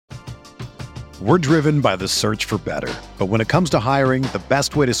We're driven by the search for better. But when it comes to hiring, the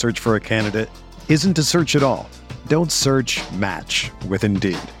best way to search for a candidate isn't to search at all. Don't search, match with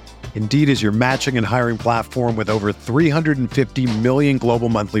Indeed. Indeed is your matching and hiring platform with over 350 million global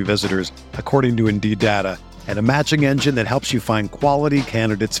monthly visitors, according to Indeed data, and a matching engine that helps you find quality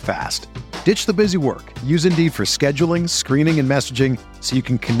candidates fast. Ditch the busy work. Use Indeed for scheduling, screening, and messaging so you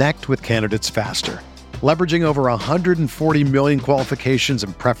can connect with candidates faster. Leveraging over 140 million qualifications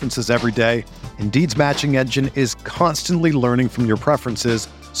and preferences every day, Indeed's matching engine is constantly learning from your preferences,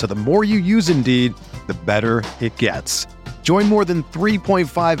 so the more you use Indeed, the better it gets. Join more than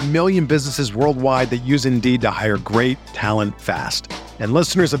 3.5 million businesses worldwide that use Indeed to hire great talent fast. And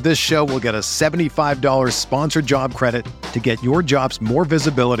listeners of this show will get a $75 sponsored job credit to get your jobs more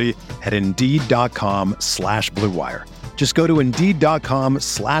visibility at Indeed.com/Blue Wire. Just go to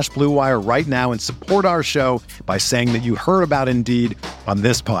Indeed.com/Blue Wire right now and support our show by saying that you heard about Indeed on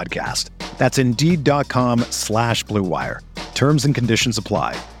this podcast. That's Indeed.com/Blue Wire. Terms and conditions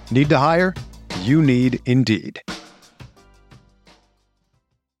apply. Need to hire? You need Indeed.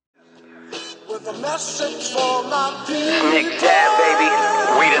 With a message for my Nick Dad, baby.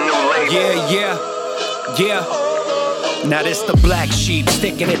 We the new label. Yeah. Now this the black sheep,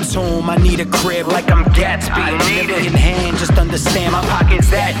 sticking it to him. I need a crib like I'm Gatsby. I need it. In hand, just understand my Pockets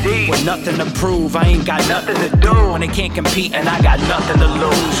that deep. with nothing to prove. I ain't got nothing to do. When they can't compete and I got nothing to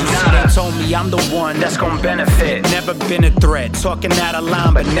lose. You see, Nada. they told me I'm the one That's gonna benefit. never been a threat. Talking out of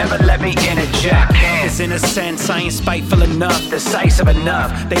line, but never let me interject. Cause in a sense, I ain't spiteful enough, decisive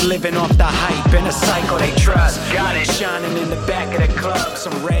enough. They living off the hype in a cycle they trust. Got it. Shining in the back of the club.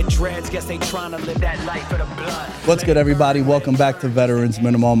 Some red dreads, guess they trying to live that life of the blood. What's good, everybody? Welcome back to Veterans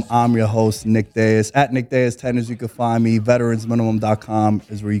Minimum. I'm your host, Nick Deas. At Nick Deas 10 is you can find me. VeteransMinimum.com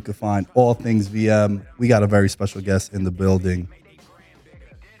is where you can find all things VM. We got a very special guest in the building,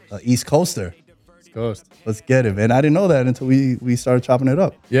 East Coaster. East Coast. Let's get it, man. I didn't know that until we started chopping it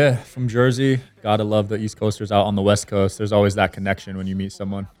up. Yeah, from Jersey. Gotta love the East Coasters out on the West Coast. There's always that connection when you meet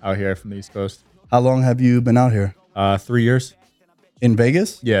someone out here from the East Coast. How long have you been out here? 3 years. In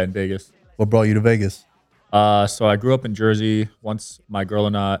Vegas? Yeah, in Vegas. What brought you to Vegas? So I grew up in Jersey. Once my girl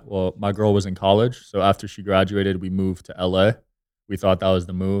was in college. So after she graduated, we moved to LA. We thought that was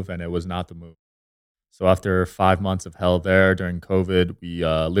the move, and it was not the move. So after 5 months of hell there during COVID, we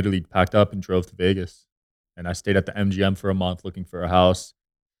literally packed up and drove to Vegas. And I stayed at the MGM for a month looking for a house.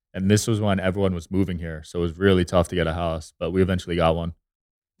 And this was when everyone was moving here. So it was really tough to get a house, but we eventually got one.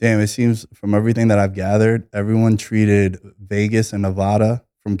 Damn, it seems from everything that I've gathered, everyone treated Vegas and Nevada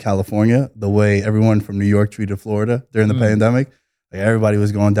from California the way everyone from New York treated Florida during the pandemic. Like everybody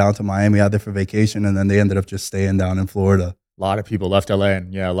was going down to Miami out there for vacation, and then they ended up just staying down in Florida. A lot of people left LA,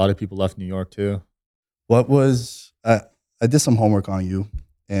 and yeah, a lot of people left New York too. What was I did some homework on you,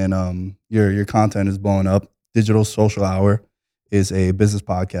 and your content is blowing up. Digital Social Hour is a business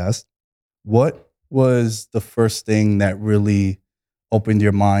podcast. What was the first thing that really opened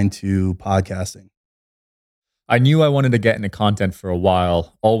your mind to podcasting? I knew I wanted to get into content for a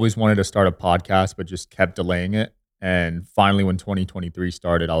while. Always wanted to start a podcast, but just kept delaying it. And finally, when 2023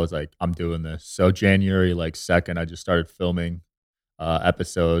 started, I was like, I'm doing this. So January 2nd, I just started filming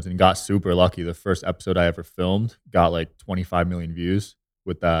episodes and got super lucky. The first episode I ever filmed got 25 million views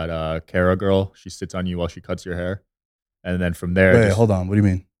with that Kara girl. She sits on you while she cuts your hair. And then from there... Wait, hold on. What do you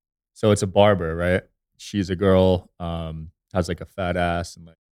mean? So it's a barber, right? She's a girl, has a fat ass and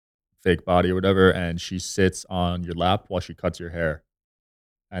fake body or whatever, and she sits on your lap while she cuts your hair.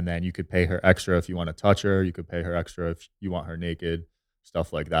 And then you could pay her extra if you want to touch her. You could pay her extra if you want her naked,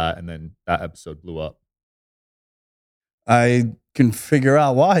 stuff like that. And then that episode blew up. I can figure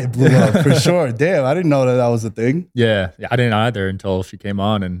out why it blew up for sure. Damn, I didn't know that was a thing. Yeah, I didn't either until she came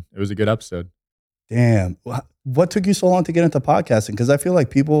on, and it was a good episode. Damn. What took you so long to get into podcasting? Because I feel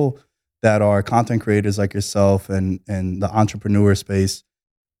like people that are content creators like yourself and the entrepreneur space,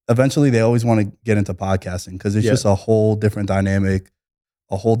 eventually they always want to get into podcasting because it's just a whole different dynamic,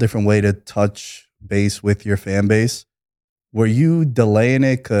 a whole different way to touch base with your fan base. Were you delaying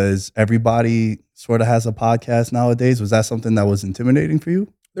it because everybody sort of has a podcast nowadays? Was that something that was intimidating for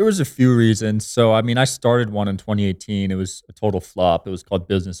you? There was a few reasons. So, I started one in 2018. It was a total flop. It was called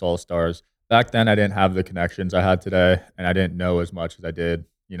Business All-Stars. Back then, I didn't have the connections I had today, and I didn't know as much as I did.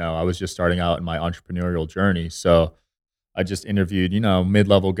 I was just starting out in my entrepreneurial journey. So I just interviewed,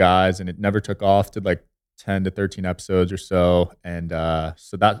 mid-level guys, and it never took off. Did 10 to 13 episodes or so. And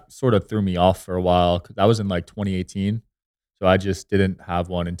so that sort of threw me off for a while because that was in 2018. So I just didn't have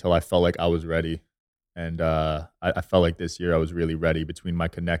one until I felt like I was ready. And I felt like this year I was really ready between my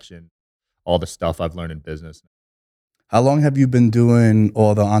connection, all the stuff I've learned in business. How long have you been doing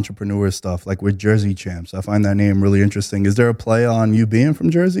all the entrepreneur stuff, like with Jersey Champs? I find that name really interesting. Is there a play on you being from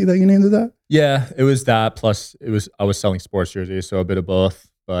Jersey that you named it that? Yeah, it was that. Plus, I was selling sports jerseys, so a bit of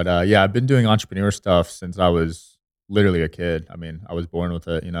both. But yeah, I've been doing entrepreneur stuff since I was literally a kid. I mean, I was born with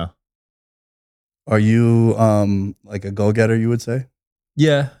it, you know. Are you like a go-getter, you would say?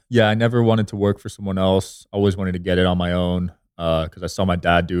 Yeah. I never wanted to work for someone else. I always wanted to get it on my own because I saw my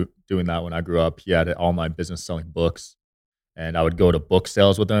dad doing that when I grew up. He had an online business selling books, and I would go to book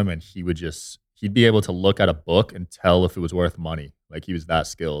sales with him, and he'd be able to look at a book and tell if it was worth money. Like he was that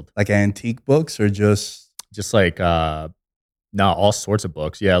skilled. Like antique books or just like all sorts of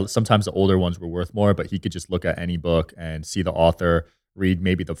books. Yeah, sometimes the older ones were worth more, but he could just look at any book and see the author, read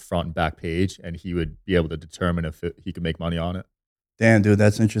maybe the front and back page, and he would be able to determine if he could make money on it. Damn, dude,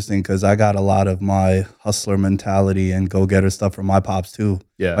 that's interesting because I got a lot of my hustler mentality and go-getter stuff from my pops too.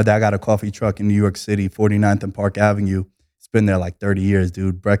 Yeah. My dad got a coffee truck in New York City, 49th and Park Avenue. It's been there like 30 years,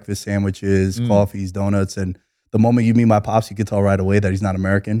 dude. Breakfast sandwiches, coffees, donuts. And the moment you meet my pops, you can tell right away that he's not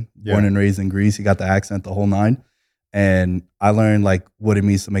American. Born and raised in Greece. He got the accent, the whole nine. And I learned like what it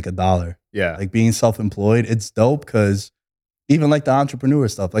means to make $1. Yeah. Like being self-employed, it's dope because even like the entrepreneur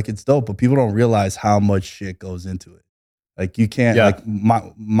stuff, like it's dope, but people don't realize how much shit goes into it. Like you can't, like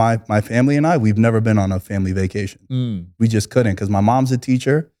my family and I, we've never been on a family vacation. We just couldn't because my mom's a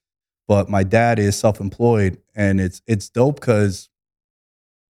teacher, but my dad is self-employed, and it's dope because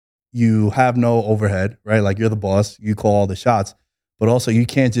you have no overhead, right? Like you're the boss, you call all the shots, but also you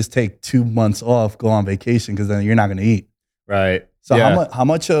can't just take 2 months off, go on vacation because then you're not going to eat. Right. So how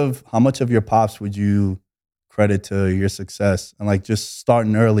much of your pops would you credit to your success and like just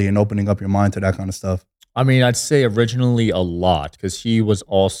starting early and opening up your mind to that kind of stuff? I mean, I'd say originally a lot because he was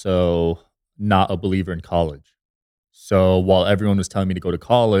also not a believer in college. So while everyone was telling me to go to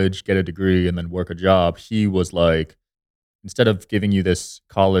college, get a degree, and then work a job, he was like, instead of giving you this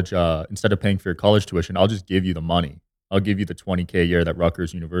college, instead of paying for your college tuition, I'll just give you the money. I'll give you the $20K a year that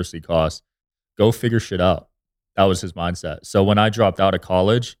Rutgers University costs. Go figure shit out. That was his mindset. So when I dropped out of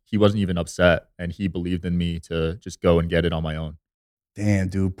college, he wasn't even upset, and he believed in me to just go and get it on my own. Damn,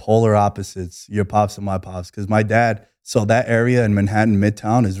 dude, polar opposites, your pops and my pops. Because my dad, so that area in Manhattan,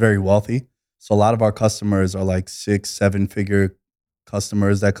 Midtown, is very wealthy. So a lot of our customers are like 6-7 figure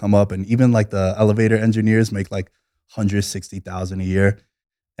customers that come up. And even like the elevator engineers make like $160,000 a year.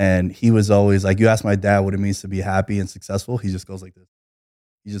 And he was always like, you ask my dad what it means to be happy and successful. He just goes like this.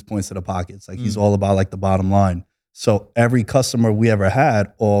 He just points to the pockets. Like he's all about like the bottom line. So every customer we ever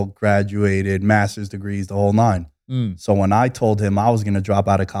had all graduated, master's degrees, the whole nine. So when I told him I was going to drop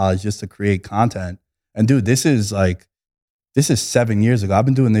out of college just to create content, and dude, this is 7 years ago. I've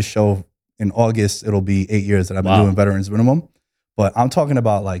been doing this show in August. It'll be 8 years that I've been doing Veterans Minimum. But I'm talking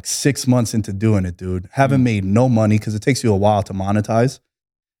about like 6 months into doing it, dude. Haven't made no money because it takes you a while to monetize.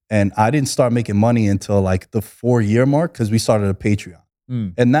 And I didn't start making money until like the 4-year mark because we started a Patreon.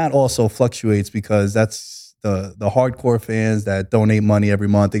 And that also fluctuates because that's the hardcore fans that donate money every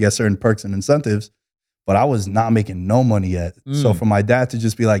month. They get certain perks and incentives. But I was not making no money yet. So for my dad to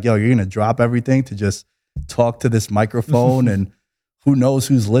just be like, yo, you're going to drop everything to just talk to this microphone and who knows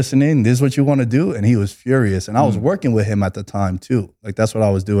who's listening, this is what you want to do? And he was furious. And I was working with him at the time too. Like that's what I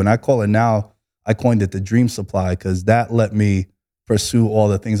was doing. I call it now, I coined it the dream supply because that let me pursue all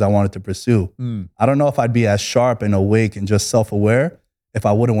the things I wanted to pursue. I don't know if I'd be as sharp and awake and just self-aware if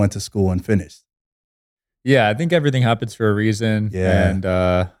I would have went to school and finished. Yeah, I think everything happens for a reason. Yeah.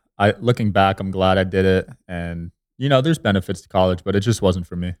 And looking back, I'm glad I did it. And, you know, there's benefits to college, but it just wasn't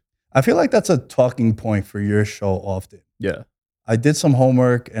for me. I feel like that's a talking point for your show often. Yeah. I did some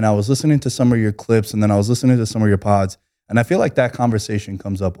homework and I was listening to some of your clips and then I was listening to some of your pods. And I feel like that conversation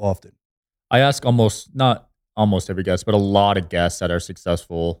comes up often. I ask not almost every guest, but a lot of guests that are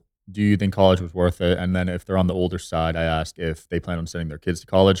successful, do you think college was worth it? And then if they're on the older side, I ask if they plan on sending their kids to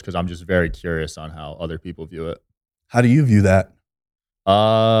college because I'm just very curious on how other people view it. How do you view that?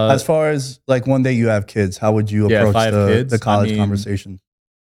 As far as like one day you have kids, how would you approach the college conversation?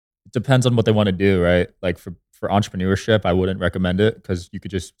 It depends on what they want to do, right? Like for entrepreneurship, I wouldn't recommend it because you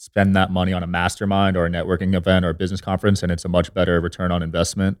could just spend that money on a mastermind or a networking event or a business conference, and it's a much better return on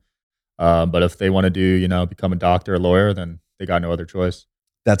investment. But if they want to do, you know, become a doctor, a lawyer, then they got no other choice.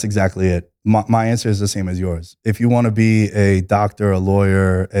 That's exactly it. My answer is the same as yours. If you want to be a doctor, a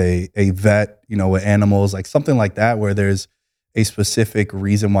lawyer, a vet, you know, with animals, like something like that, where there's a specific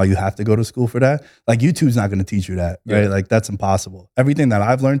reason why you have to go to school for that. Like YouTube's not going to teach you that, right? Like that's impossible. Everything that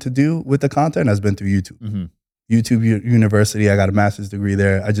I've learned to do with the content has been through YouTube. YouTube University, I got a master's degree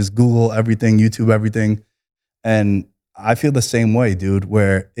there. I just Google everything, YouTube everything. And I feel the same way, dude,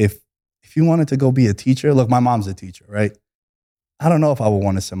 where if if you wanted to go be a teacher, look, my mom's a teacher, right? I don't know if I would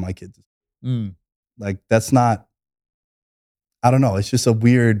want to send my kids. Like, that's not, I don't know. It's just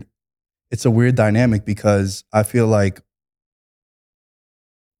it's a weird dynamic because I feel like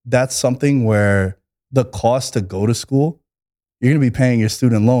that's something where the cost to go to school, you're going to be paying your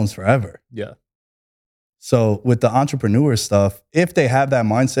student loans forever. Yeah. So with the entrepreneur stuff, if they have that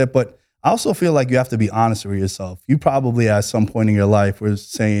mindset, but I also feel like you have to be honest with yourself. You probably at some point in your life were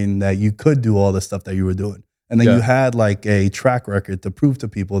saying that you could do all the stuff that you were doing. And then you had like a track record to prove to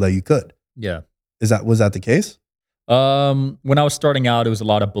people that you could. Yeah. Was that the case? When I was starting out, it was a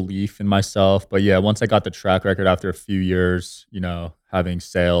lot of belief in myself. But yeah, once I got the track record after a few years, having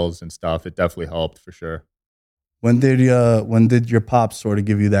sales and stuff, it definitely helped for sure. When did your pops sort of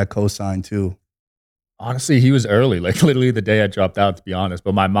give you that cosign too? Honestly, he was early, like literally the day I dropped out, to be honest.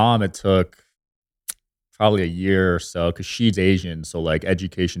 But my mom, it took probably a year or so because she's Asian. So like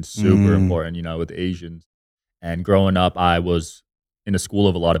education's super important, with Asians. And growing up, I was in a school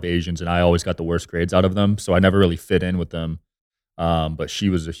of a lot of Asians and I always got the worst grades out of them. So I never really fit in with them. But she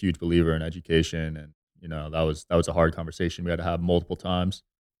was a huge believer in education. And, that was a hard conversation we had to have multiple times.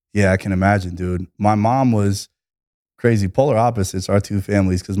 Yeah, I can imagine, dude. My mom was crazy. Polar opposites, our two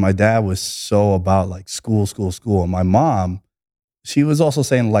families, because my dad was so about like school. And my mom, she was also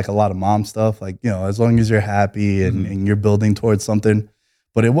saying like a lot of mom stuff, like, as long as you're happy and you're building towards something.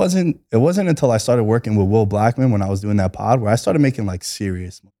 But it wasn't until I started working with Will Blackman when I was doing that pod where I started making like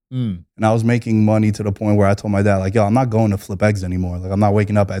serious money. And I was making money to the point where I told my dad, like, yo, I'm not going to flip eggs anymore. Like, I'm not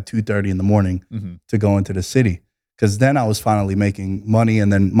waking up at 2:30 in the morning to go into the city. Because then I was finally making money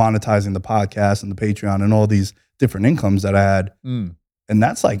and then monetizing the podcast and the Patreon and all these different incomes that I had. And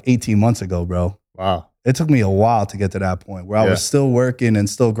that's like 18 months ago, bro. Wow. It took me a while to get to that point where I was still working and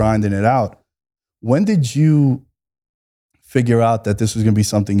still grinding it out. When did you figure out that this was going to be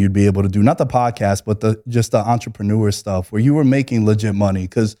something you'd be able to do? Not the podcast, but just the entrepreneur stuff where you were making legit money.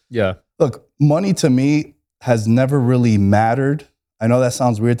 Because look, money to me has never really mattered. I know that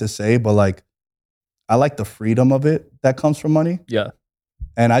sounds weird to say, but like, I like the freedom of it that comes from money. Yeah.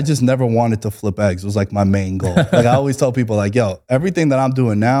 And I just never wanted to flip eggs. It was like my main goal. Like I always tell people like, yo, everything that I'm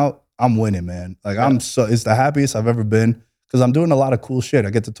doing now, I'm winning, man. Like it's the happiest I've ever been because I'm doing a lot of cool shit.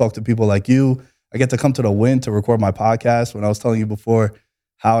 I get to talk to people like you. I get to come to the Win to record my podcast. When I was telling you before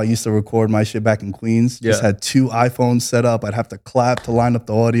how I used to record my shit back in Queens, just had 2 iPhones set up. I'd have to clap to line up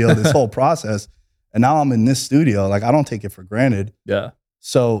the audio, this whole process. And now I'm in this studio. Like I don't take it for granted. Yeah.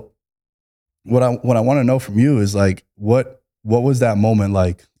 So what I want to know from you is like, what was that moment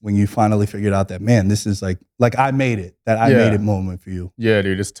like when you finally figured out that, man, this is like I made it, I made it moment for you? Yeah,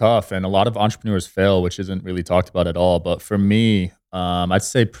 dude, it's tough. And a lot of entrepreneurs fail, which isn't really talked about at all. But for me, I'd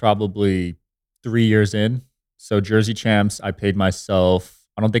say probably 3 years in. So Jersey Champs, I paid myself,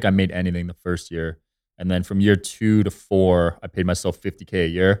 I don't think I made anything the first year. And then from year 2 to 4, I paid myself $50K a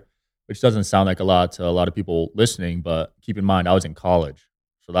year, which doesn't sound like a lot to a lot of people listening, but keep in mind, I was in college.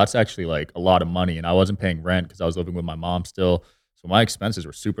 So that's actually like a lot of money. And I wasn't paying rent because I was living with my mom still. So my expenses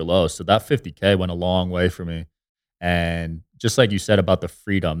were super low. So that $50K went a long way for me. And just like you said about the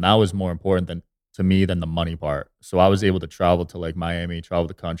freedom, that was more important to me than the money part. So I was able to travel to like Miami, travel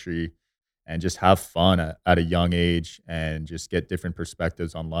the country, and just have fun at a young age and just get different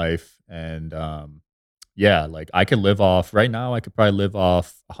perspectives on life. And like I could live off, right now I could probably live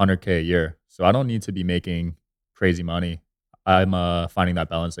off $100K a year. So I don't need to be making crazy money. I'm finding that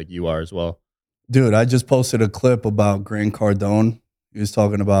balance like you are as well. Dude, I just posted a clip about Grant Cardone. He was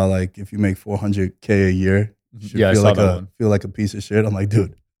talking about like if you make $400K a year, you should feel like a piece of shit. I'm like,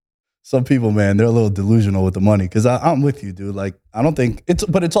 dude, some people, man, they're a little delusional with the money. Because I'm with you, dude. Like, I don't think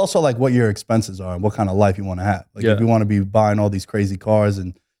but it's also like what your expenses are and what kind of life you want to have. Like, if you want to be buying all these crazy cars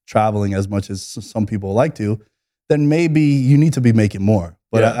and traveling as much as some people like to, then maybe you need to be making more.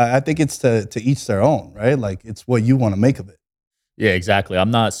 But I think it's to each their own, right? Like, it's what you want to make of it. Yeah, exactly.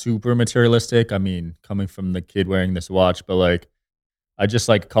 I'm not super materialistic. I mean, coming from the kid wearing this watch, but like, I just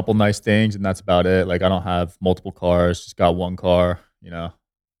like a couple nice things and that's about it. Like, I don't have multiple cars, just got one car,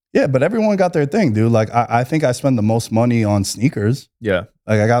 Yeah, but everyone got their thing, dude. Like, I think I spend the most money on sneakers. Yeah.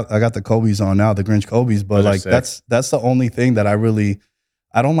 Like, I got the Kobe's on now, the Grinch Kobe's, but like, that's the only thing that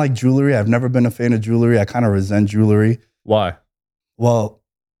I don't like jewelry. I've never been a fan of jewelry. I kind of resent jewelry. Why? Well,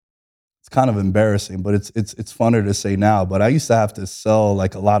 it's kind of embarrassing, but it's funner to say now. But I used to have to sell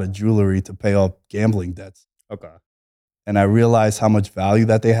like a lot of jewelry to pay off gambling debts. Okay. And I realized how much value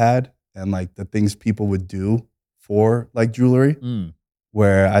that they had and like the things people would do for like jewelry,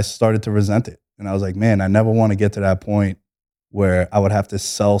 where I started to resent it. And I was like, man, I never want to get to that point where I would have to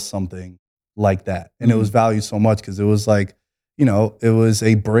sell something like that. And it was valued so much because it was like, it was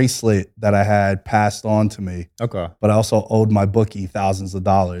a bracelet that I had passed on to me. Okay. But I also owed my bookie thousands of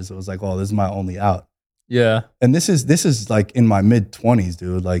dollars. It was like, oh, this is my only out. Yeah. And this is like in my mid-20s,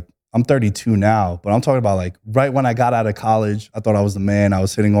 dude. Like, I'm 32 now, but I'm talking about like right when I got out of college, I thought I was the man. I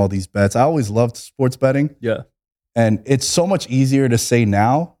was hitting all these bets. I always loved sports betting. Yeah. And it's so much easier to say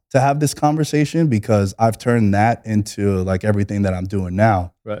now to have this conversation because I've turned that into like everything that I'm doing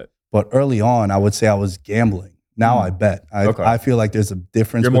now. Right. But early on, I would say I was gambling. Now I bet. I feel like there's a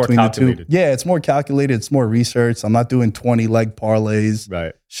difference You're more between the two. calculated. Yeah, it's more calculated. It's more research. I'm not doing 20 leg parlays,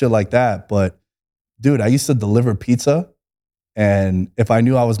 Right. shit like that. But dude, I used to deliver pizza. And if I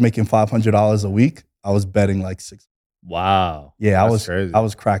knew I was making $500 a week, I was betting like $6. Wow. Yeah, That's crazy. I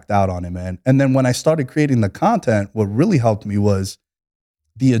was cracked out on it, man. And then when I started creating the content, what really helped me was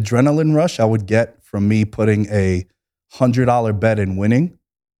the adrenaline rush I would get from me putting a $100 bet and winning.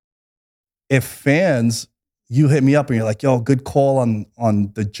 If fans, you hit me up and you're like, yo, good call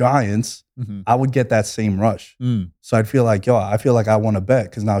on the Giants, I would get that same rush. So I'd feel like, I feel like I want to bet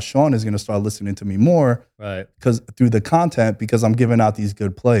because now Sean is going to start listening to me more, right? Because through the content, because I'm giving out these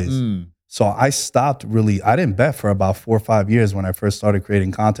good plays. So I stopped I didn't bet for about 4 or 5 years when I first started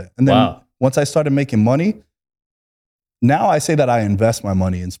creating content. And then once I started making money, now I say that I invest my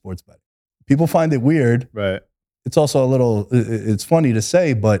money in sports betting. People find it weird. Right. It's also it's funny to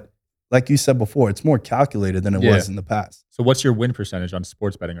say, but like you said before, it's more calculated than it was in the past. So what's your win percentage on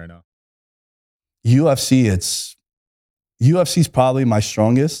sports betting right now? UFC's probably my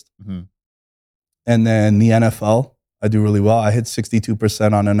strongest. And then the NFL, I do really well. I hit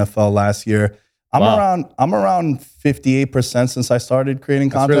 62% on NFL last year. I'm around 58% since I started creating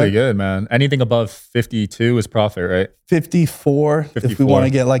content. That's really good, man. Anything above 52 is profit, right? 54, if we want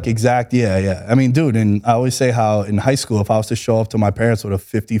to get like exact. Yeah. I mean, dude, and I always say how in high school, if I was to show up to my parents with a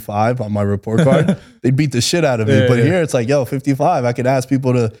 55 on my report card, they'd beat the shit out of me. But here it's like, yo, 55. I could ask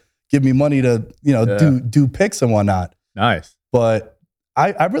people to give me money to, do picks and whatnot. Nice. But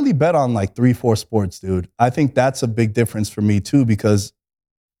I really bet on like 3-4 sports, dude. I think that's a big difference for me too, because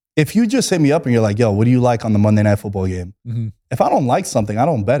if you just hit me up and you're like, yo, what do you like on the Monday Night Football game? If I don't like something, I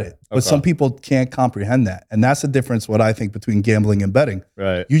don't bet it. But some people can't comprehend that. And that's the difference, what I think, between gambling and betting.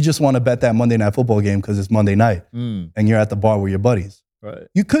 Right. You just want to bet that Monday Night Football game because it's Monday night and you're at the bar with your buddies. Right.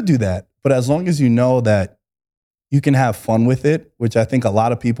 You could do that. But as long as you know that you can have fun with it, which I think a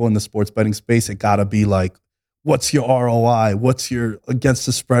lot of people in the sports betting space, it got to be like, what's your ROI? What's your against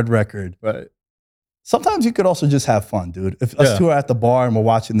the spread record? Right. Sometimes you could also just have fun, dude. If us two are at the bar and we're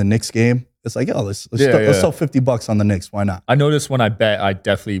watching the Knicks game, it's like, yo, let's throw $50 on the Knicks. Why not? I notice when I bet, I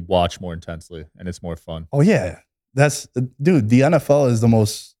definitely watch more intensely, and it's more fun. Oh yeah, dude. The NFL is the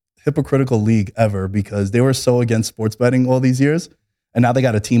most hypocritical league ever because they were so against sports betting all these years, and now they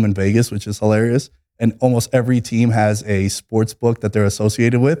got a team in Vegas, which is hilarious. And almost every team has a sports book that they're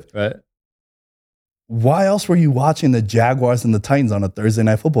associated with. Right. Why else were you watching the Jaguars and the Titans on a Thursday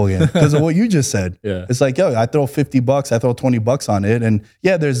Night Football game? Because of what you just said. Yeah. It's like, yo, I throw $50, I throw $20 on it. And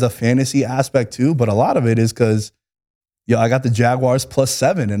yeah, there's the fantasy aspect too, but a lot of it is because, yo, I got the Jaguars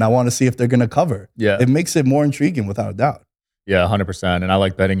 +7 and I want to see if they're going to cover. Yeah. It makes it more intriguing without a doubt. Yeah, 100%. And I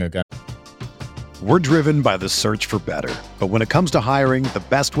like betting again. We're driven by the search for better. But when it comes to hiring, the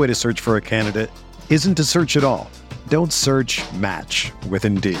best way to search for a candidate isn't to search at all. Don't search, match with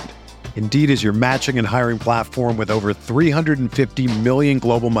Indeed. Indeed is your matching and hiring platform with over 350 million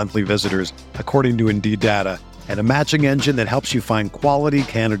global monthly visitors, according to Indeed data, and a matching engine that helps you find quality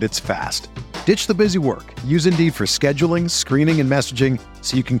candidates fast. Ditch the busy work. Use Indeed for scheduling, screening, and messaging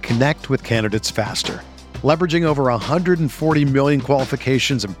so you can connect with candidates faster. Leveraging over 140 million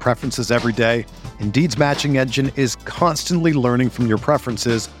qualifications and preferences every day, Indeed's matching engine is constantly learning from your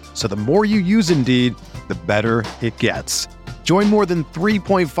preferences, so the more you use Indeed, the better it gets. Join more than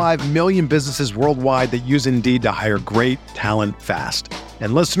 3.5 million businesses worldwide that use Indeed to hire great talent fast.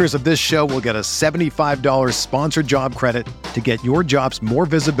 And listeners of this show will get a $75 sponsored job credit to get your jobs more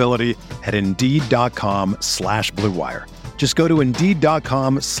visibility at Indeed.com/Blue Wire. Just go to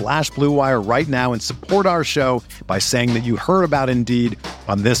Indeed.com/Blue Wire right now and support our show by saying that you heard about Indeed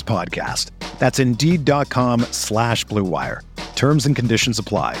on this podcast. That's Indeed.com/Blue Wire. Terms and conditions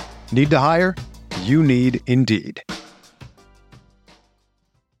apply. Need to hire? You need Indeed.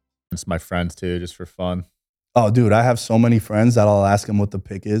 It's my friends too, just for fun. Oh, dude, I have so many friends that I'll ask them what the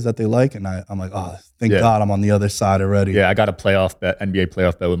pick is that they like. And I'm like, oh, thank God I'm on the other side already. Yeah, I got a playoff bet, NBA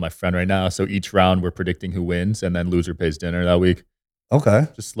playoff bet with my friend right now. So each round we're predicting who wins and then loser pays dinner that week. Okay.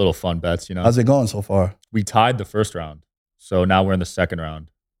 Just little fun bets, you know. How's it going so far? We tied the first round. So now we're in the second round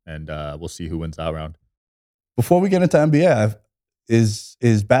and we'll see who wins that round. Before we get into NBA, is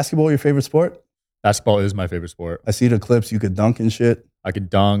basketball your favorite sport? Basketball is my favorite sport. I see the clips. You could dunk and shit. I could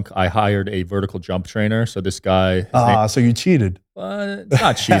dunk. I hired a vertical jump trainer. So this guy, So you cheated. it's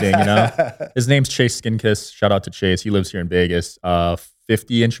not cheating, you know. His name's Chase Skinkiss. Shout out to Chase. He lives here in Vegas.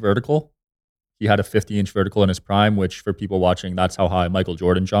 50-inch vertical. He had a 50-inch vertical in his prime, which for people watching, that's how high Michael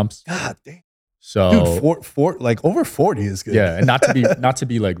Jordan jumps. God damn. So Dude, like over 40 is good. yeah, and not to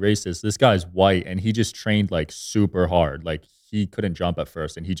be like racist. This guy's white, and he just trained like super hard. Like he couldn't jump at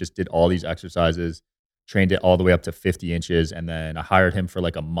first, and he just did all these exercises, trained it all the way up to 50 inches, and then I hired him for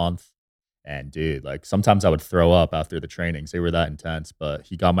like a month. And dude, like sometimes I would throw up after the trainings. They were that intense, but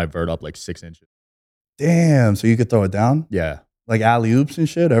he got my vert up like 6 inches. Damn. So you could throw it down? Yeah. Like alley oops and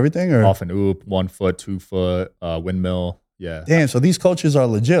shit, everything? Or Off an oop, 1 foot, 2 foot, windmill. Yeah. damn. So these coaches are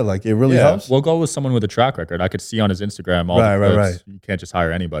legit. Like it really helps. We'll go with someone with a track record. I could see on his Instagram all Right, the right, clips. right. You can't just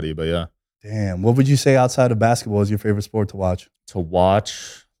hire anybody, but yeah. Damn. What would you say outside of basketball is your favorite sport to watch? To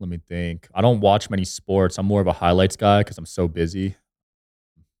watch, let me think. I don't watch many sports. I'm more of a highlights guy because I'm so busy.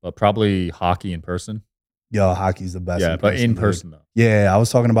 But probably hockey in person. Yo, hockey's the best. Yeah, but in person though. Yeah, I was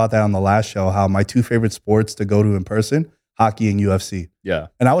talking about that on the last show, how my 2 favorite sports to go to in person, hockey and UFC. Yeah.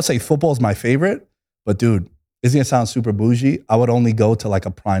 And I would say football is my favorite, but dude, it's gonna sound super bougie. I would only go to like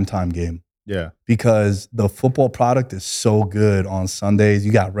a primetime game Yeah. because the football product is so good on Sundays.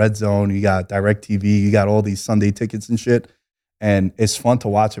 You got Red Zone, you got DirecTV, you got all these Sunday tickets and shit. And it's fun to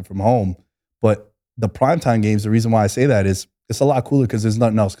watch it from home. But the primetime games, the reason why I say that is it's a lot cooler because there's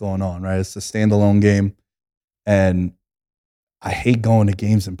nothing else going on, right? It's a standalone game. And I hate going to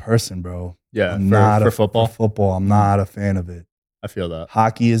games in person, bro. Yeah. I'm not For football. For football, I'm not a fan of it. I feel that.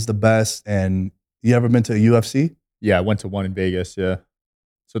 Hockey is the best. And you ever been to a UFC? Yeah, I went to one in Vegas. Yeah.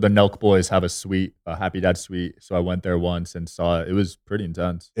 So the Nelk boys have a suite, a Happy Dad suite. So I went there once and saw it. It was pretty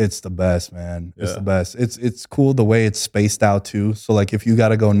intense. It's the best, man. It's Yeah. the best. It's cool the way it's spaced out too. So like if you got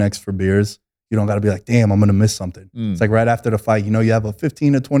to go next for beers, you don't got to be like, damn, I'm going to miss something. It's like right after the fight, you know, you have a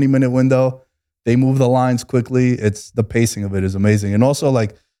 15 to 20 minute window. They move the lines quickly. It's the pacing of it is amazing. And also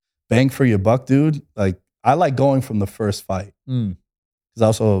like bang for your buck, dude. Like I like going from the first fight.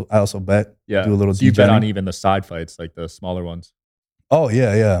 Because I also bet. Yeah. Do a little So you bet DJing. on even the side fights, like the smaller ones. Oh,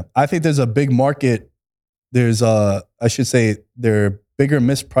 yeah, yeah. I think there's a big market. There's I should say their bigger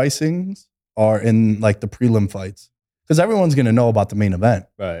mispricings are in like the prelim fights. Because everyone's going to know about the main event.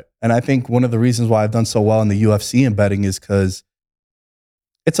 Right. And I think one of the reasons why I've done so well in the UFC in betting is because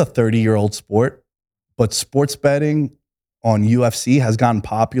it's a 30-year-old sport, but sports betting on UFC has gotten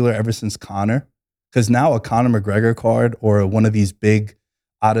popular ever since Conor. Because now a Conor McGregor card or one of these big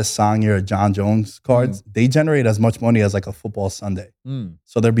Adesanya or John Jones cards, they generate as much money as like a football Sunday.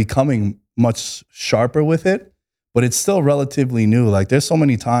 So they're becoming much sharper with it, but it's still relatively new. Like there's so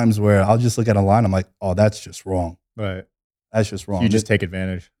many times where I'll just look at a line, I'm like, oh, that's just wrong. Right. That's just wrong. You just take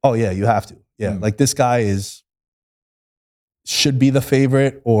advantage. Oh yeah, you have to. Yeah, like this guy should be the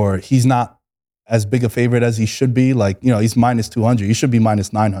favorite, or he's not as big a favorite as he should be. Like, you know, he's minus 200. He should be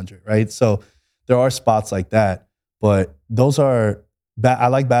minus 900, right? So there are spots like that, but those are. I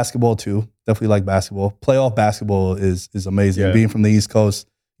like basketball too. Definitely like basketball. Playoff basketball is amazing. Yeah. Being from the East Coast,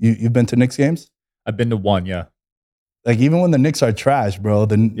 you've been to Knicks games? I've been to one. Yeah. Like even when the Knicks are trash, bro,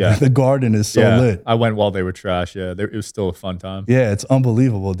 the Garden is so lit. I went while they were trash. Yeah. It was still a fun time. Yeah, it's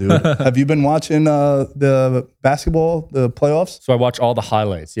unbelievable, dude. Have you been watching the basketball, the playoffs? So I watch all the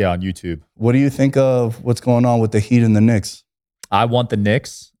highlights. Yeah. On YouTube. What do you think of what's going on with the Heat and the Knicks? I want the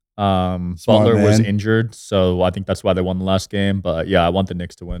Knicks. Butler was man. injured, so I think that's why they won the last game. But yeah, I want the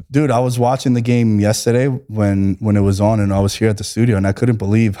Knicks to win. Dude, I was watching the game yesterday when it was on, and I was here at the studio, and I couldn't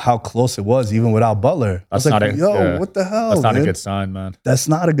believe how close it was, even without Butler. I was like, what the hell? That's not man? a good sign, man. That's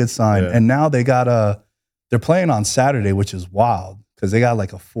not a good sign. Yeah. And now they're playing on Saturday, which is wild because they got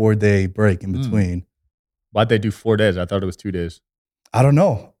like a 4-day break in between. Why'd they do 4 days? I thought it was 2 days. I don't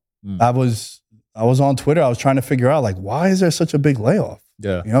know. I was on Twitter. I was trying to figure out like, why is there such a big layoff?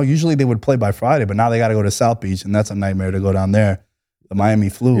 Yeah. You know, usually they would play by Friday, but now they got to go to South Beach, and that's a nightmare to go down there. The Miami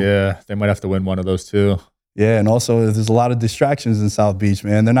flu. Yeah, they might have to win one of those too. Yeah, and also there's a lot of distractions in South Beach,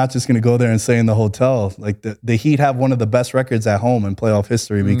 man. They're not just going to go there and stay in the hotel. Like the Heat have one of the best records at home in playoff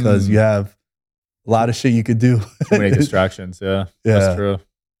history because you have a lot of shit you could do. Too many distractions. Yeah, Yeah. That's true.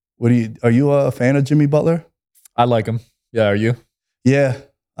 Are you a fan of Jimmy Butler? I like him. Yeah, are you? Yeah,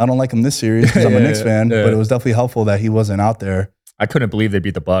 I don't like him this series because I'm a Knicks fan, yeah. but it was definitely helpful that he wasn't out there. I couldn't believe they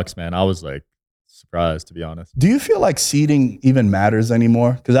beat the Bucks, man. I was like surprised, to be honest. Do you feel like seeding even matters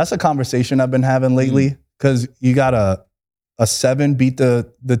anymore? Because that's a conversation I've been having lately. Because you got a 7 beat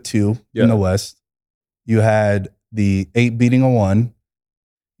the 2 in the West. You had the 8 beating a 1.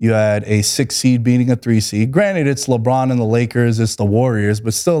 You had a 6 seed beating a 3 seed. Granted, it's LeBron and the Lakers, it's the Warriors,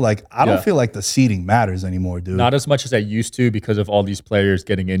 but still, like, I don't feel like the seeding matters anymore, dude. Not as much as I used to because of all these players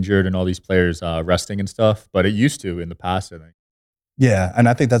getting injured and all these players resting and stuff, but it used to in the past, I think. Yeah, and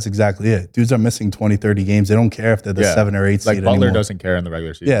I think that's exactly it. Dudes are missing 20, 30 games. They don't care if they're the 7 or 8 seed like Butler anymore. doesn't care in the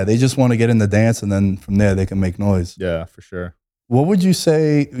regular season. Yeah, they just want to get in the dance, and then from there, they can make noise. Yeah, for sure. What would you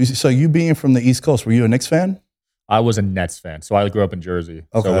say? So you being from the East Coast, were you a Knicks fan? I was a Nets fan. So I grew up in Jersey.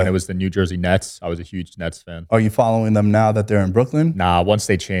 Okay. So when it was the New Jersey Nets, I was a huge Nets fan. Are you following them now that they're in Brooklyn? Nah, once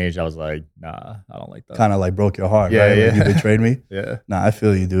they changed, I was like, nah, I don't like that. Kind of like broke your heart, Yeah, right? yeah. Like you betrayed me? Yeah. Nah, I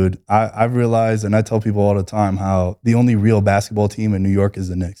feel you, dude. I've realized, and I tell people all the time, how the only real basketball team in New York is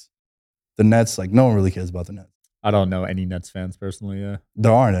the Knicks. The Nets, like, no one really cares about the Nets. I don't know any Nets fans personally, yeah.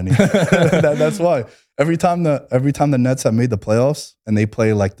 There aren't any. That's why. Every time the Nets have made the playoffs and they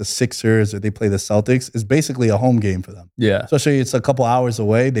play like the Sixers or they play the Celtics, it's basically a home game for them. Yeah. Especially it's a couple hours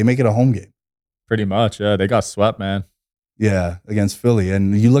away. They make it a home game. Pretty much, yeah. They got swept, man. Yeah, against Philly.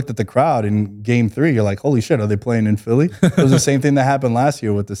 And you looked at the crowd in game 3, you're like, holy shit, are they playing in Philly? It was the same thing that happened last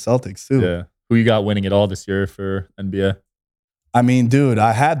year with the Celtics too. Yeah. Who you got winning it all this year for NBA? I mean, dude,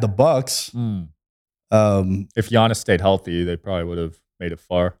 I had the Bucks. If Giannis stayed healthy, they probably would have made it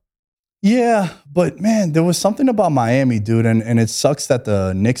far. Yeah, but man, there was something about Miami, dude, and it sucks that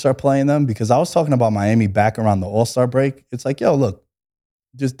the Knicks are playing them because I was talking about Miami back around the All-Star break. It's like, yo, look,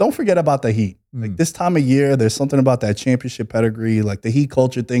 just don't forget about the Heat. Like this time of year, there's something about that championship pedigree. Like the Heat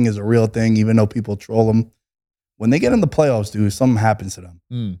culture thing is a real thing, even though people troll them. When they get in the playoffs, dude, something happens to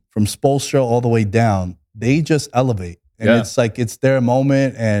them. From Spoelstra all the way down, they just elevate. And it's like it's their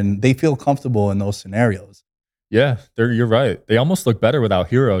moment, and they feel comfortable in those scenarios. Yeah, you're right. They almost look better without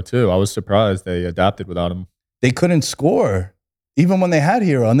Hero, too. I was surprised they adapted without him. They couldn't score, even when they had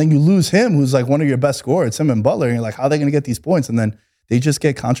Hero. And then you lose him, who's like one of your best scorers, him and Butler. And you're like, how are they going to get these points? And then they just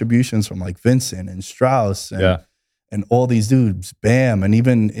get contributions from like Vincent and Strauss and all these dudes. Bam. And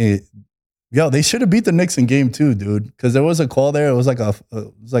even, they should have beat the Knicks in game 2, dude. Because there was a call there. It was like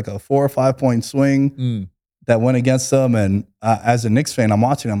a 4 or 5 point swing. That went against them, and as a Knicks fan, I'm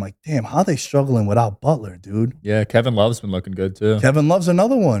watching. I'm like, damn, how are they struggling without Butler, dude? Yeah, Kevin Love's been looking good too. Kevin Love's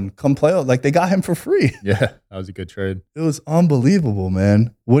another one. Come play out, like they got him for free. Yeah, that was a good trade. It was unbelievable,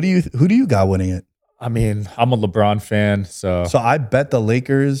 man. Who do you got winning it? I mean, I'm a LeBron fan, so I bet the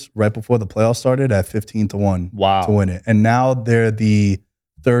Lakers right before the playoffs started at 15-1. Wow. To win it, and now they're the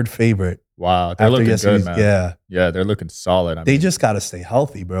 3rd favorite. Wow, they're looking good, man. Yeah, they're looking solid. They just got to stay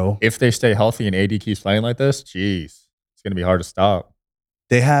healthy, bro. If they stay healthy and AD keeps playing like this, geez, it's going to be hard to stop.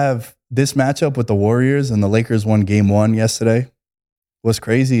 They have this matchup with the Warriors, and the Lakers won game 1 yesterday. What's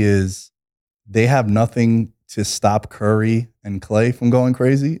crazy is they have nothing to stop Curry and Clay from going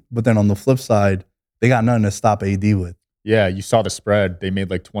crazy, but then on the flip side, they got nothing to stop AD with. Yeah, you saw the spread. They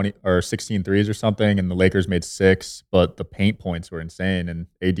made like 20 or 16 threes or something, and the Lakers made 6, but the paint points were insane, and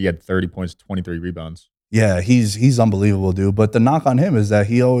AD had 30 points, 23 rebounds. Yeah, he's unbelievable, dude. But the knock on him is that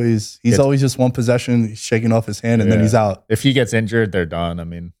he's always just one possession, shaking off his hand, and then he's out. If he gets injured, they're done. I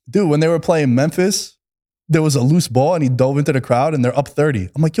mean, dude, when they were playing Memphis, there was a loose ball, and he dove into the crowd, and they're up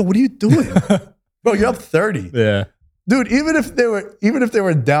 30. I'm like, yo, what are you doing? Bro, you're up 30. Yeah. Dude, even if they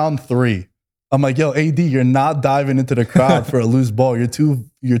were down 3, I'm like, yo, AD, you're not diving into the crowd for a loose ball. You're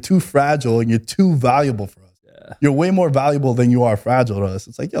too fragile and you're too valuable for us. Yeah. You're way more valuable than you are fragile to us.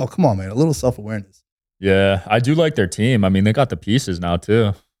 It's like, yo, come on, man. A little self-awareness. Yeah, I do like their team. I mean, they got the pieces now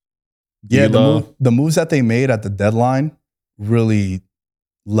too. Yeah, the moves that they made at the deadline really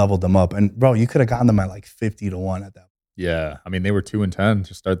leveled them up. And bro, you could have gotten them at like 50-1 at that point. Yeah, I mean, they were 2-10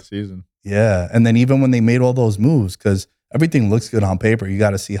 to start the season. Yeah, and then even when they made all those moves, because everything looks good on paper, you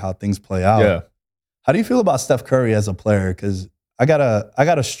got to see how things play out. Yeah. How do you feel about Steph Curry as a player? Because I got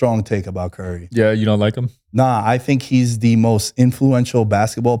a strong take about Curry. Yeah, you don't like him? Nah, I think he's the most influential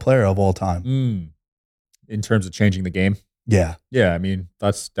basketball player of all time. In terms of changing the game? Yeah. Yeah, I mean,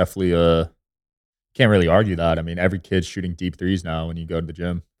 that's definitely can't really argue that. I mean, every kid's shooting deep threes now when you go to the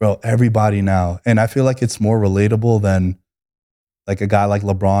gym. Bro, everybody now. And I feel like it's more relatable than like a guy like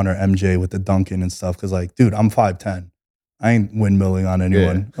LeBron or MJ with the dunking and stuff. Because like, dude, I'm 5'10". I ain't windmilling on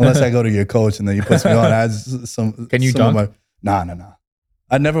anyone. Unless I go to your coach and then he puts me on as some. Can you dunk? Nah.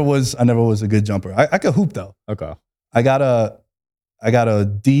 I never was a good jumper. I could hoop though. Okay. I got a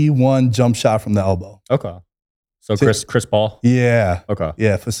D1 jump shot from the elbow. Okay. So Chris Paul? Yeah. Okay.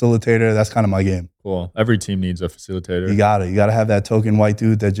 Yeah, facilitator. That's kind of my game. Cool. Every team needs a facilitator. You gotta have that token white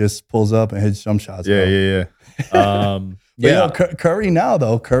dude that just pulls up and hits jump shots. Yeah. Curry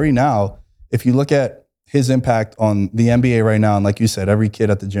now, if you look at his impact on the NBA right now, and like you said, every kid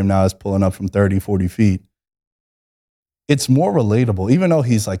at the gym now is pulling up from 30, 40 feet. it's more relatable, even though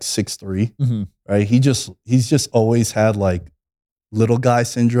he's like 6'3", right? He's just always had like little guy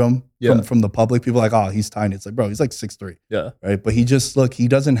syndrome from the public. People are like, oh, he's tiny. It's like, bro, he's like 6'3", right? But he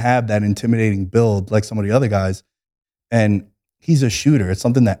doesn't have that intimidating build like some of the other guys. And he's a shooter. It's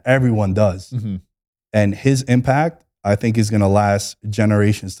something that everyone does. And his impact, I think, is going to last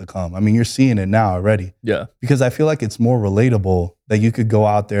generations to come. I mean, you're seeing it now already. Yeah. Because I feel like it's more relatable that you could go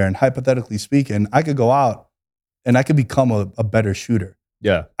out there and, hypothetically speaking, I could go out and I could become a better shooter.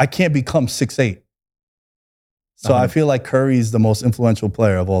 Yeah. I can't become 6'8". So I feel like Curry's the most influential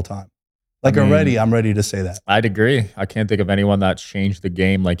player of all time. Like, already, I'm ready to say that. I'd agree. I can't think of anyone that changed the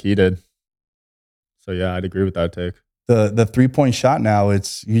game like he did. So, yeah, I'd agree with that take. The three-point shot now,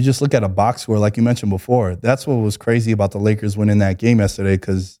 you just look at a box score, like you mentioned before. That's what was crazy about the Lakers winning that game yesterday,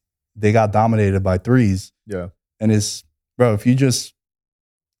 because they got dominated by threes. Yeah. And bro, if you just,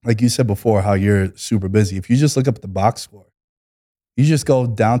 like you said before, how you're super busy, if you just look up the box score, you just go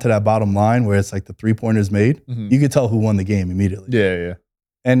down to that bottom line where it's like the three-pointers made, you can tell who won the game immediately. Yeah.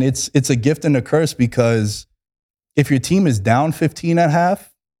 And it's a gift and a curse, because if your team is down 15 at half,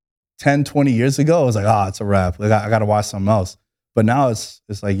 10, 20 years ago, it was like, it's a wrap. Like, I got to watch something else. But now it's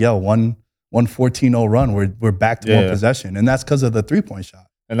like, yo, one 14-0 run, we're back to one possession. And that's because of the three-point shot.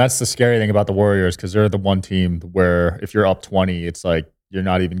 And that's the scary thing about the Warriors, because they're the one team where if you're up 20, it's like you're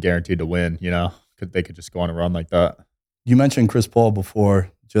not even guaranteed to win, because they could just go on a run like that. You mentioned Chris Paul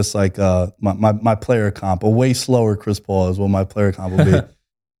before, just like my player comp. A way slower Chris Paul is what my player comp will be.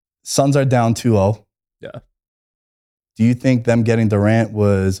 Suns are down 2-0. Yeah. Do you think them getting Durant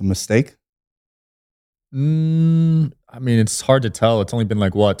was a mistake? I mean, it's hard to tell. It's only been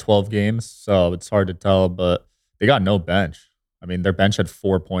 12 games, so it's hard to tell, but they got no bench. I mean, their bench had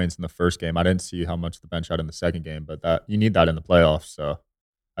 4 points in the first game. I didn't see how much the bench had in the second game, but you need that in the playoffs, so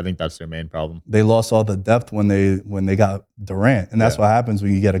I think that's their main problem. They lost all the depth when they got Durant, and that's what happens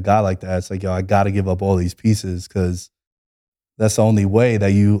when you get a guy like that. It's like, yo, I got to give up all these pieces, because that's the only way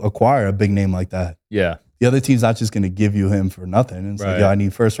that you acquire a big name like that. Yeah. The other team's not just going to give you him for nothing. It's like, yo, I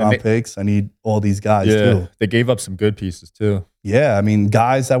need first-round picks. I need all these guys, too. They gave up some good pieces, too. Yeah, I mean,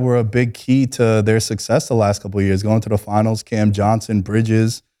 guys that were a big key to their success the last couple of years, going to the finals, Cam Johnson,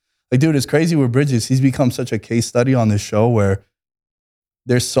 Bridges. Like, dude, it's crazy with Bridges. He's become such a case study on this show where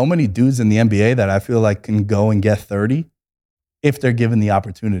there's so many dudes in the NBA that I feel like can go and get 30 if they're given the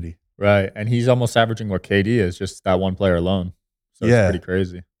opportunity. Right, and he's almost averaging what KD is, just that one player alone. So it's pretty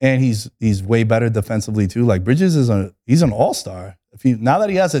crazy. And he's way better defensively too. Like, Bridges he's an all-star. Now that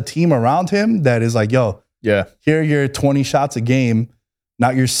he has a team around him that is like, yo, here are your 20 shots a game,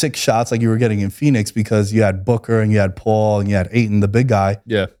 not your 6 shots like you were getting in Phoenix, because you had Booker and you had Paul and you had Ayton, the big guy.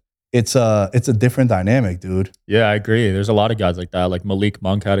 Yeah. It's a different dynamic, dude. Yeah, I agree. There's a lot of guys like that. Like Malik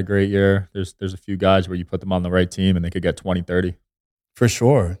Monk had a great year. There's a few guys where you put them on the right team and they could get 20, 30. For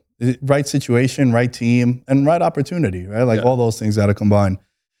sure. Right situation, right team, and right opportunity, right? Like, all those things got to combine.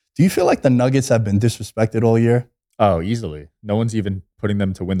 Do you feel like the Nuggets have been disrespected all year? Oh, easily. No one's even putting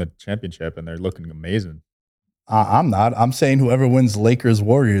them to win the championship, and they're looking amazing. I'm not. I'm saying whoever wins Lakers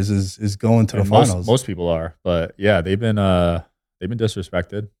Warriors is going to the finals. Most people are, but yeah, they've been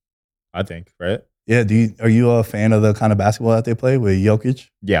disrespected, I think, right? Yeah. Are you a fan of the kind of basketball that they play with Jokic?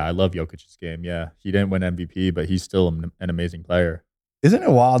 Yeah, I love Jokic's game. Yeah, he didn't win MVP, but he's still an amazing player. Isn't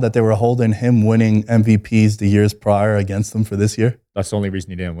it wild that they were holding him winning MVPs the years prior against them for this year? That's the only reason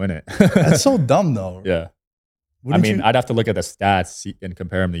he didn't win it. That's so dumb, though. Yeah. I'd have to look at the stats and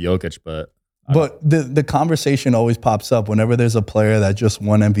compare him to Jokic, but the conversation always pops up whenever there's a player that just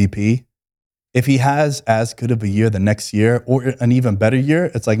won MVP. If he has as good of a year the next year or an even better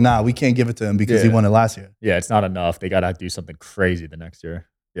year, it's like, nah, we can't give it to him because he won it last year. Yeah, it's not enough. They got to do something crazy the next year.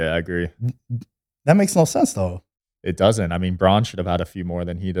 Yeah, I agree. That makes no sense, though. It doesn't. I mean, Bron should have had a few more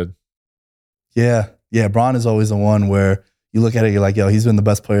than he did. Yeah. Bron is always the one where you look at it, you're like, yo, he's been the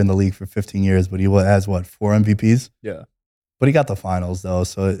best player in the league for 15 years, but he has, 4 MVPs? Yeah. But he got the finals, though,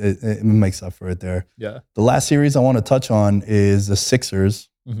 so it makes up for it there. Yeah. The last series I want to touch on is the Sixers.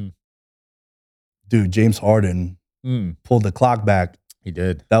 Mm-hmm. Dude, James Harden pulled the clock back. He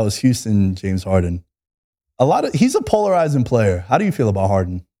did. That was Houston, James Harden. He's a polarizing player. How do you feel about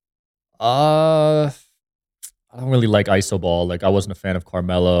Harden? I don't really like iso ball. Like, I wasn't a fan of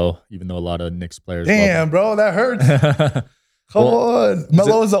Carmelo, even though a lot of Knicks players. Damn, bro, that hurts. Come on.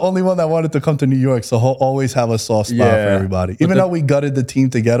 Melo is the only one that wanted to come to New York, so he'll always have a soft spot for everybody. Even though we gutted the team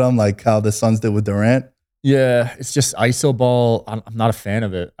to get him, like how the Suns did with Durant. Yeah, it's just iso ball. I'm not a fan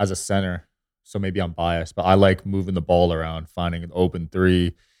of it as a center, so maybe I'm biased, but I like moving the ball around, finding an open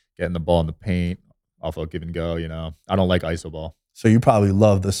three, getting the ball in the paint, off a give and go, I don't like iso ball. So you probably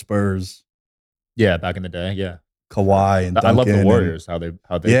love the Spurs. Yeah, back in the day, yeah. Kawhi and Duncan. I love the Warriors, how they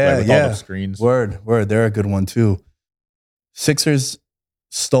play with all the screens. Word. They're a good one too. Sixers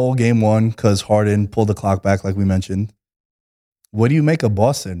stole game one because Harden pulled the clock back, like we mentioned. What do you make of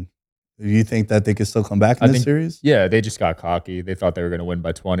Boston? Do you think that they could still come back in this series? Yeah, they just got cocky. They thought they were going to win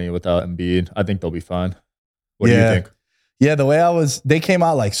by 20 without Embiid. I think they'll be fine. What do you think? Yeah, the way they came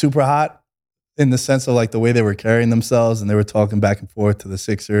out like super hot in the sense of like the way they were carrying themselves, and they were talking back and forth to the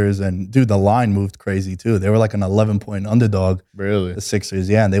Sixers. And dude, the line moved crazy too. They were like an 11-point underdog. Really? The Sixers,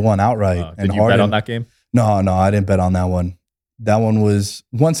 yeah, and they won outright. Did you bet on that game? No, I didn't bet on that one. That one was,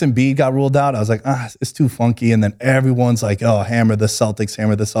 once Embiid got ruled out, I was like, it's too funky. And then everyone's like, oh, hammer the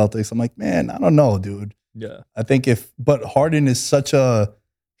Celtics. I'm like, man, I don't know, dude. Yeah. I think but Harden is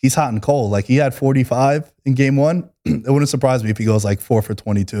he's hot and cold. Like he had 45 in game one. It wouldn't surprise me if he goes like 4 for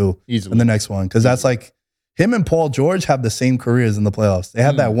 22 easily in the next one. Because that's like, him and Paul George have the same careers in the playoffs. They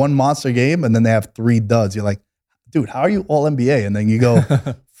have that one monster game and then they have 3 duds. You're like, dude, how are you all NBA? And then you go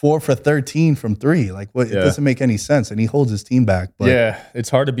 4 for 13 from 3. Like, what? It doesn't make any sense. And he holds his team back. But yeah, it's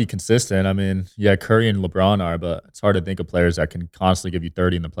hard to be consistent. I mean, yeah, Curry and LeBron are, but it's hard to think of players that can constantly give you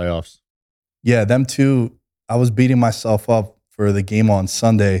 30 in the playoffs. Yeah, them two. I was beating myself up for the game on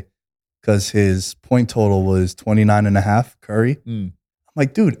Sunday because his point total was 29.5, Curry. I'm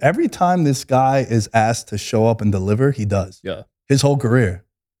like, dude, every time this guy is asked to show up and deliver, he does. Yeah. His whole career.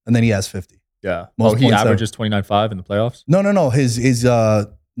 And then he has 50. Yeah. He averages 29.5 in the playoffs? No. His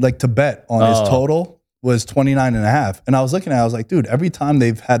like to bet on his total was 29.5. And I was looking at it, I was like, dude, every time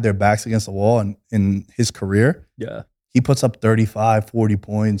they've had their backs against the wall in his career, he puts up 35, 40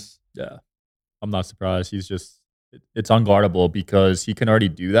 points. Yeah. I'm not surprised. It's unguardable because he can already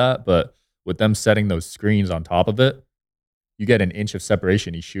do that, but with them setting those screens on top of it, you get an inch of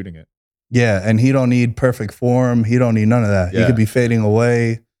separation, he's shooting it. Yeah, and he don't need perfect form. He don't need none of that. He could be fading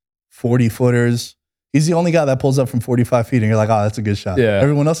away, 40-footers. He's the only guy that pulls up from 45 feet, and you're like, oh, that's a good shot. Yeah.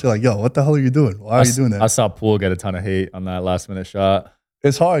 Everyone else, you're like, yo, what the hell are you doing? Why are you doing that? I saw Poole get a ton of hate on that last-minute shot.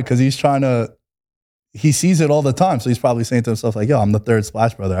 It's hard because he sees it all the time, so he's probably saying to himself, like, yo, I'm the third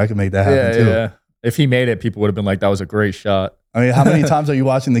Splash Brother. I can make that happen too. Yeah. If he made it, people would have been like, that was a great shot. I mean, how many times are you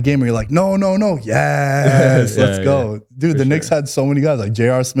watching the game where you're like, no, yes, let's go. Dude, the Knicks had so many guys. Like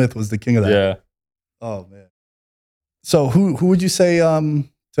J.R. Smith was the king of that. Yeah. Oh, man. So who would you say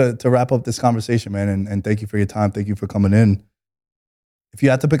to wrap up this conversation, man? And thank you for your time. Thank you for coming in. If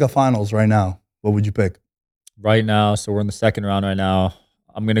you had to pick a finals right now, what would you pick? Right now, so we're in the second round right now.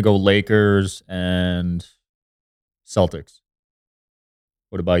 I'm going to go Lakers and Celtics.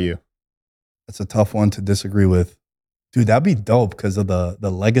 What about you? That's a tough one to disagree with. Dude, that'd be dope because of the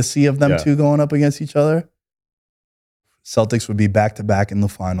legacy of them two going up against each other. Celtics would be back-to-back in the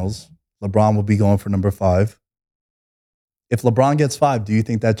finals. LeBron would be going for number 5. If LeBron gets 5, do you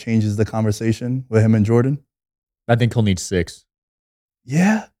think that changes the conversation with him and Jordan? I think he'll need 6.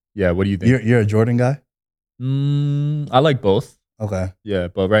 Yeah? Yeah, what do you think? You're a Jordan guy? I like both. Okay. Yeah,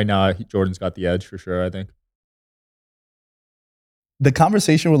 but right now, Jordan's got the edge for sure, I think. The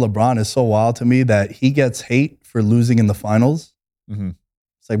conversation with LeBron is so wild to me that he gets hate for losing in the finals.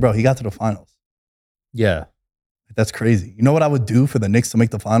 It's like, bro, he got to the finals. Yeah. That's crazy. You know what I would do for the Knicks to make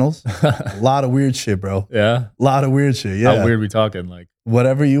the finals? A lot of weird shit, bro. Yeah? A lot of weird shit, yeah. How weird we talking? Like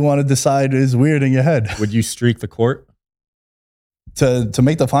whatever you want to decide is weird in your head. Would you streak the court? To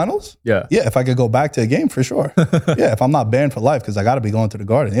make the finals? Yeah. Yeah, if I could go back to a game, for sure. Yeah, if I'm not banned for life because I got to be going to the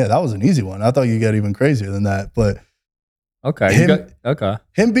Garden. Yeah, that was an easy one. I thought you'd get even crazier than that. But okay.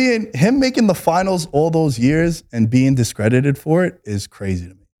 Him making the finals all those years and being discredited for it is crazy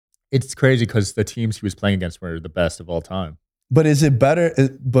to me. It's crazy because the teams he was playing against were the best of all time. But is it better?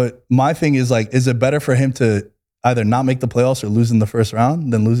 But my thing is like, is it better for him to either not make the playoffs or lose in the first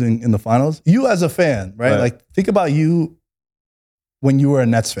round than losing in the finals? You as a fan, right? Like think about you when you were a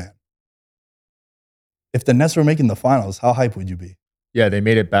Nets fan. If the Nets were making the finals, how hype would you be? Yeah, they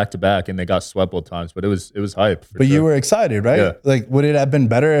made it back to back and they got swept both times, but it was hype. But you were excited, right? Yeah. Like, would it have been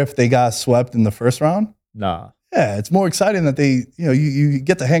better if they got swept in the first round? Nah. Yeah, it's more exciting that you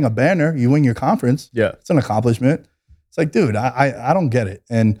get to hang a banner, you win your conference. Yeah. It's an accomplishment. It's like, dude, I don't get it.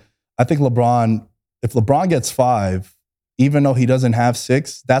 And I think LeBron, if LeBron gets 5, even though he doesn't have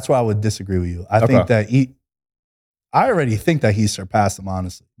 6, that's where I would disagree with you. I think that I already think that he's surpassed him,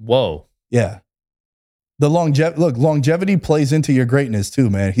 honestly. Whoa. Yeah. Longevity plays into your greatness too,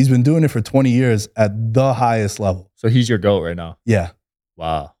 man. He's been doing it for 20 years at the highest level. So he's your GOAT right now? Yeah.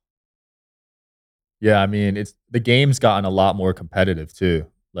 Wow. Yeah, I mean, the game's gotten a lot more competitive too.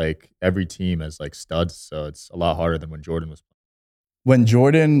 Like every team has like studs, so it's a lot harder than when Jordan was playing. When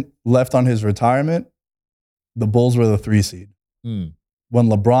Jordan left on his retirement, the Bulls were the 3 seed. When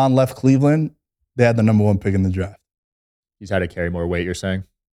LeBron left Cleveland, they had the number 1 pick in the draft. He's had to carry more weight, you're saying?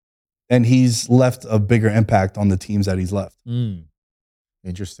 And he's left a bigger impact on the teams that he's left.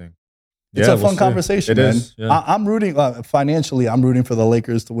 Interesting. It's a fun conversation, man. Yeah. I'm rooting financially. I'm rooting for the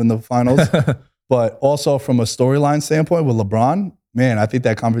Lakers to win the finals, but also from a storyline standpoint with LeBron, man, I think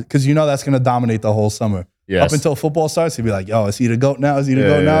that because that's going to dominate the whole summer. Yes. Up until football starts, he'll be like, "Yo, is he the GOAT now? Is he the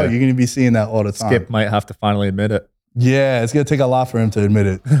GOAT now?" You're going to be seeing that all the time. Skip might have to finally admit it. Yeah, it's going to take a lot for him to admit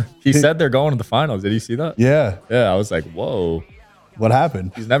it. He said they're going to the finals. Did you see that? Yeah. Yeah, I was like, whoa. What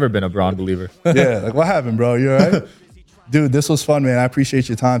happened? He's never been a Bron believer. Yeah, like what happened, bro? You all right? Dude, this was fun, man. I appreciate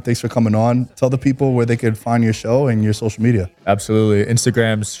your time. Thanks for coming on. Tell the people where they could find your show and your social media. Absolutely.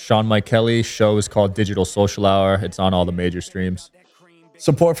 Instagram's Sean Mike Kelly. Show is called Digital Social Hour. It's on all the major streams.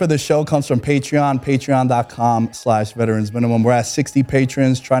 Support for the show comes from Patreon, patreon.com/Veterans Minimum. We're at 60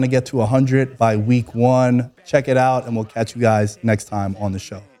 patrons, trying to get to 100 by week 1. Check it out, and we'll catch you guys next time on the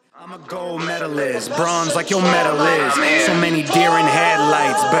show. I'm a gold medalist, bronze like your medal is. So many deer in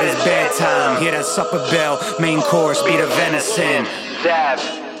headlights, but it's bedtime. Hear that supper bell, main course, be the venison. Dab.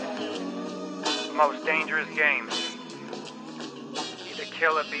 Most dangerous game. Either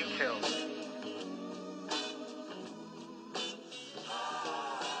kill or be killed.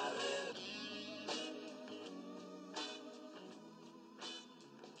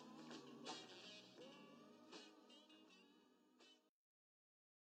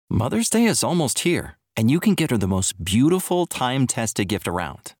 Mother's Day is almost here, and you can get her the most beautiful time-tested gift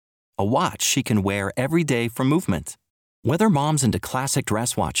around. A watch she can wear every day from Movement. Whether mom's into classic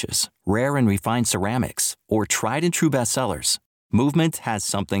dress watches, rare and refined ceramics, or tried-and-true bestsellers, Movement has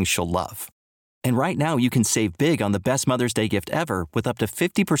something she'll love. And right now, you can save big on the best Mother's Day gift ever with up to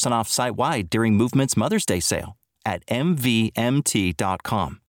 50% off site-wide during Movement's Mother's Day sale at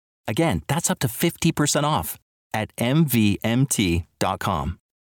MVMT.com. Again, that's up to 50% off at MVMT.com.